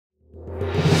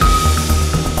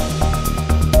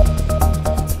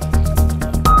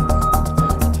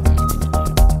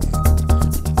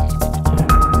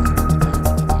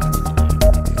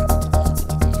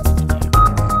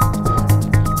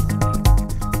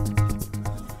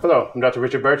Hello, I'm Dr.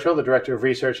 Richard Birchall, the Director of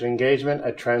Research and Engagement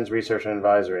at Trends Research and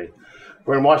Advisory.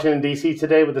 We're in Washington, D.C.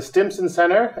 today with the Stimson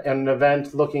Center and an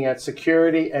event looking at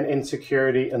security and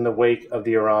insecurity in the wake of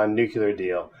the Iran nuclear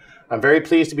deal. I'm very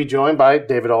pleased to be joined by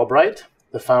David Albright,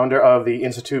 the founder of the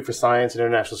Institute for Science and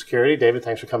International Security. David,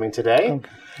 thanks for coming today. Okay.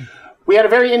 We had a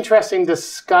very interesting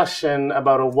discussion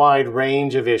about a wide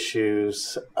range of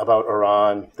issues about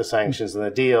Iran, the sanctions, and the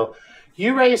deal.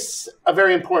 You raised a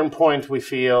very important point, we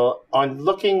feel, on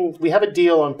looking. We have a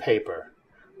deal on paper.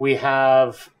 We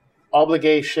have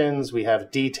obligations, we have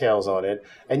details on it,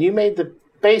 and you made the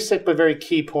basic but very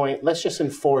key point, let's just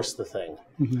enforce the thing.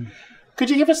 Mm-hmm. Could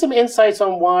you give us some insights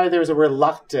on why there's a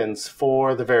reluctance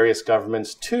for the various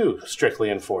governments to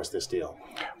strictly enforce this deal?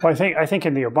 Well, I think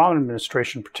in the Obama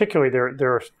administration particularly,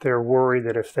 they're worried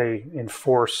that if they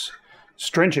enforce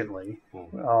stringently,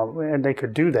 and they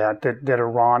could do that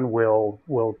Iran will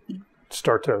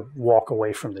start to walk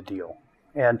away from the deal.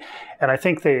 And I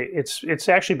think it's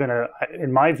actually been,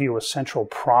 in my view, a central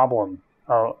problem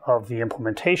of the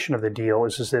implementation of the deal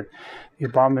is that the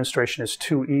Obama administration has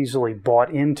too easily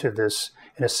bought into this,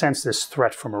 in a sense, this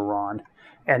threat from Iran,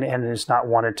 and has not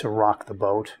wanted to rock the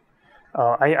boat.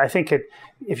 I think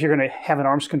if you're going to have an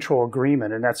arms control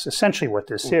agreement, and that's essentially what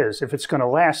this is, if it's going to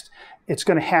last, it's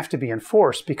going to have to be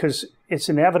enforced because it's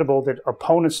inevitable that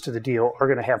opponents to the deal are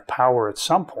going to have power at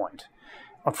some point.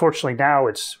 Unfortunately, now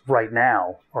it's right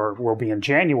now, or will be in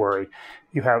January.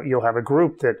 You'll have a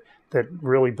group that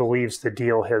really believes the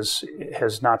deal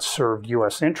has not served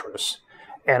U.S. interests,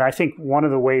 and I think one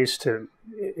of the ways to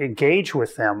engage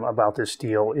with them about this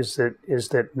deal is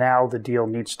that now the deal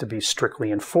needs to be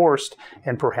strictly enforced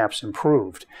and perhaps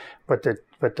improved. But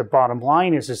the bottom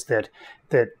line is that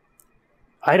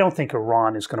I don't think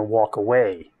Iran is going to walk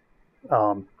away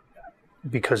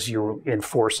because you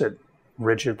enforce it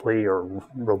rigidly or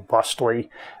robustly,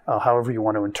 however you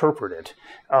want to interpret it.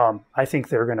 I think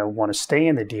they're going to want to stay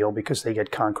in the deal because they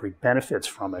get concrete benefits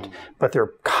from it, but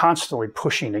they're constantly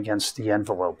pushing against the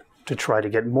envelope to try to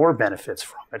get more benefits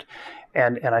from it.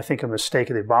 And I think a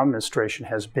mistake of the Obama administration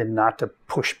has been not to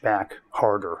push back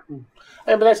harder.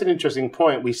 But that's an interesting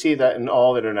point. We see that in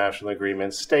all international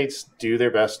agreements. States do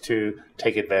their best to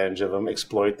take advantage of them,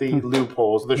 exploit the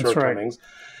loopholes, the shortcomings. Right.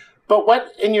 But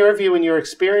what, in your view, in your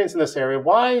experience in this area,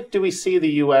 why do we see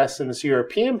the U.S. and its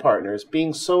European partners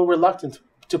being so reluctant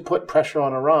to put pressure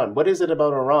on Iran? What is it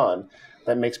about Iran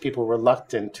that makes people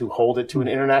reluctant to hold it to an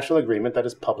international agreement that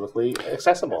is publicly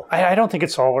accessible? I don't think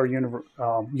it's all our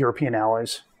European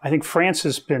allies. I think France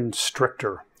has been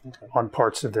stricter on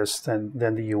parts of this than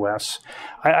the U.S.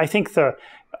 I think part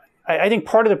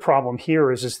of the problem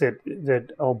here is that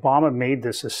Obama made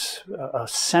this a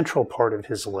central part of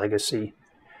his legacy.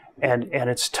 And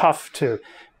it's tough to,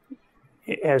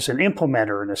 as an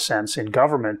implementer in a sense, in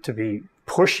government, to be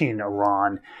pushing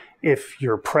Iran if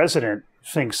your president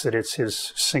thinks that it's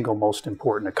his single most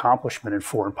important accomplishment in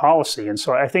foreign policy. And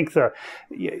so I think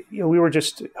we were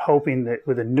just hoping that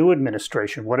with a new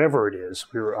administration, whatever it is,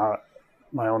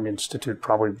 my own institute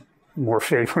probably more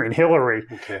favoring Hillary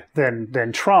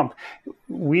than Trump.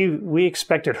 We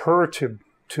expected her to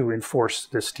enforce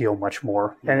this deal much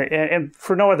more, and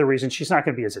for no other reason. She's not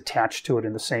going to be as attached to it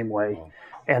in the same way,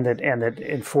 and that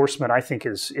enforcement, I think,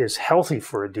 is healthy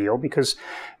for a deal, because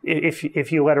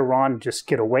if you let Iran just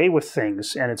get away with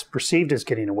things, and it's perceived as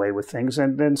getting away with things,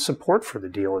 and then support for the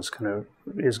deal is going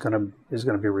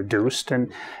to be reduced,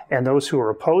 and those who are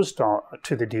opposed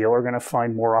to the deal are going to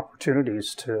find more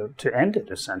opportunities to end it,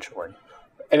 essentially.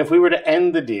 And if we were to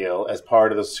end the deal as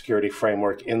part of the security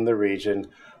framework in the region,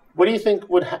 what do you think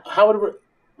how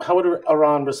would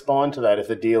Iran respond to that if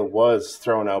the deal was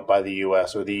thrown out by the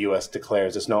U.S. or the U.S.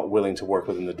 declares it's not willing to work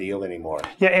within the deal anymore?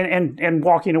 Yeah, and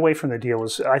walking away from the deal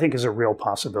I think is a real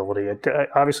possibility. It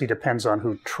obviously depends on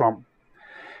who Trump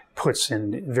puts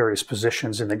in various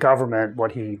positions in the government,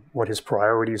 what his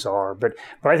priorities are. But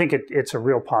I think it's a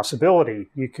real possibility.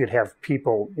 You could have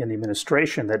people in the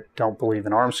administration that don't believe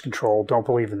in arms control, don't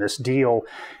believe in this deal,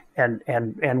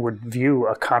 and would view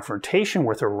a confrontation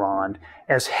with Iran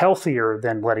as healthier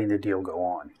than letting the deal go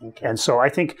on. Okay. And so I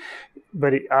think,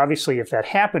 but obviously if that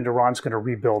happened, Iran's going to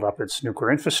rebuild up its nuclear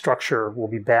infrastructure. We'll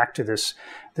be back to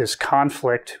this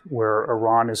conflict where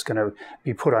Iran is going to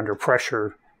be put under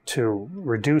pressure to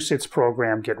reduce its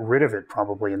program, get rid of it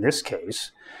probably in this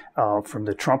case from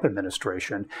the Trump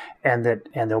administration, and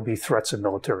there'll be threats of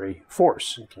military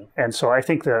force. Okay. And so I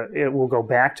think that it will go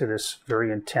back to this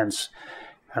very intense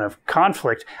kind of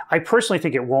conflict. I personally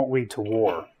think it won't lead to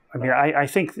war. I mean, I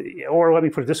think, or let me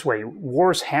put it this way,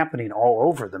 war's happening all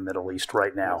over the Middle East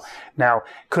right now. Yes. Now,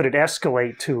 could it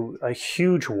escalate to a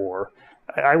huge war?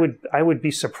 I would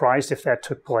be surprised if that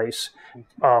took place,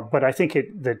 but I think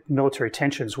that military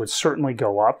tensions would certainly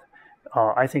go up.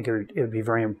 I think it would be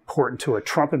very important to a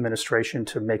Trump administration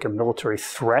to make a military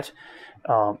threat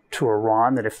to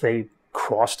Iran that if they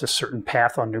crossed a certain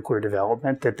path on nuclear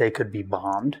development, that they could be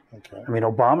bombed. Okay. I mean,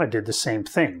 Obama did the same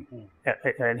thing,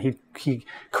 and he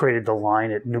created the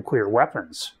line at nuclear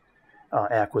weapons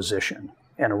acquisition,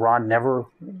 and Iran never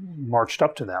marched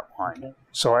up to that line. Okay.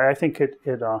 So I think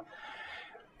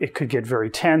it could get very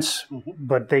tense,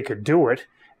 but they could do it.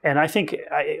 And I think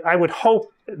I would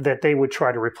hope that they would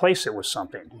try to replace it with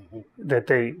something, that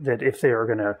if they are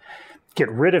going to get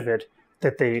rid of it,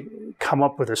 that they come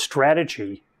up with a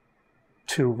strategy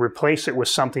to replace it with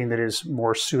something that is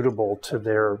more suitable to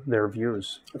their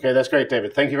views. Okay, that's great,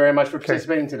 David. Thank you very much for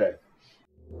participating today.